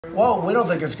Well, we don't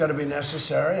think it's going to be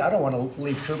necessary. I don't want to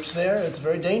leave troops there. It's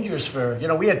very dangerous for,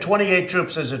 we had 28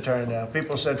 troops as it turned out.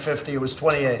 People said 50, it was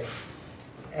 28.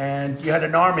 And you had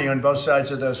an army on both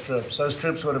sides of those troops. Those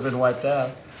troops would have been wiped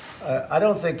out. I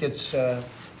don't think it's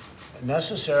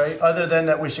necessary, other than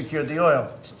that we secured the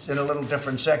oil. It's in a little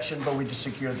different section, but we just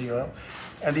secured the oil.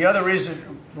 And the other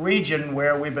region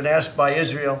where we've been asked by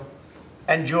Israel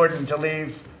and Jordan to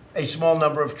leave a small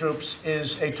number of troops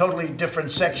is a totally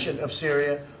different section of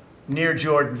Syria near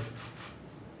Jordan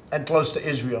and close to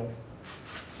Israel.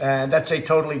 And that's a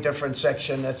totally different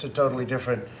section. That's a totally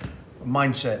different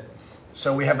mindset.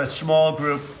 So we have a small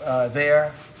group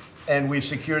there, and we've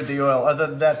secured the oil. Other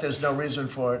than that, there's no reason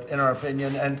for it, in our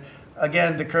opinion. And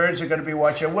again, the Kurds are going to be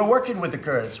watching. We're working with the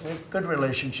Kurds. We have a good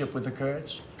relationship with the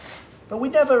Kurds. But we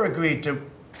never agreed to,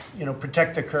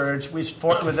 protect the Kurds. We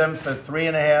fought with them for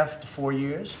 3.5 to 4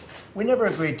 years. We never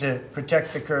agreed to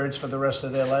protect the Kurds for the rest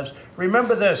of their lives.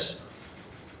 Remember this.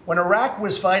 When Iraq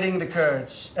was fighting the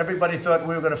Kurds, everybody thought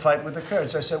we were going to fight with the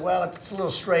Kurds. I said, well, it's a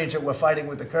little strange that we're fighting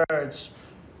with the Kurds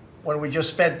when we just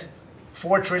spent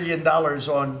 $4 trillion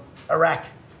on Iraq,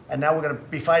 and now we're going to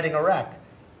be fighting Iraq.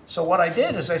 So what I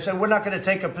did is I said, we're not going to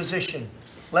take a position.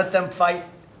 Let them fight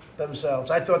themselves.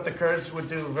 I thought the Kurds would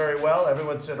do very well.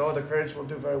 Everyone said, oh, the Kurds will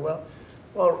do very well.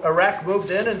 Well, Iraq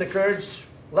moved in and the Kurds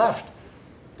left.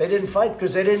 They didn't fight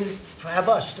because they didn't have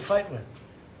us to fight with.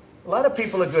 A lot of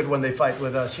people are good when they fight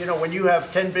with us. When you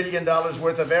have $10 billion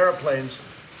worth of airplanes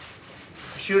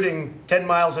shooting 10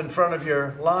 miles in front of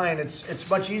your line, it's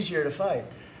much easier to fight.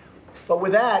 But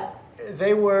with that,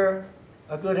 they were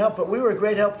a good help, but we were a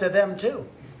great help to them too.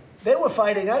 They were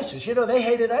fighting ISIS. They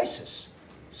hated ISIS.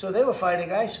 So they were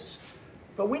fighting ISIS.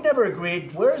 But we never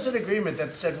agreed. Where is an agreement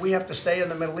that said we have to stay in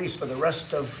the Middle East for the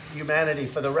rest of humanity,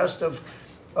 for the rest of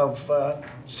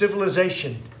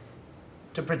civilization,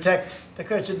 to protect the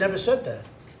Kurds? It never said that.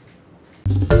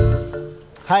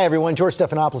 Hi, everyone. George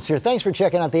Stephanopoulos here. Thanks for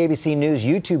checking out the ABC News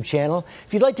YouTube channel.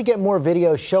 If you'd like to get more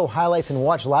videos, show highlights, and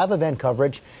watch live event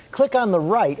coverage, click on the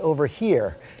right over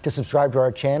here to subscribe to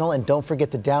our channel. And don't forget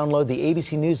to download the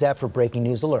ABC News app for breaking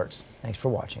news alerts. Thanks for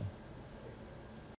watching.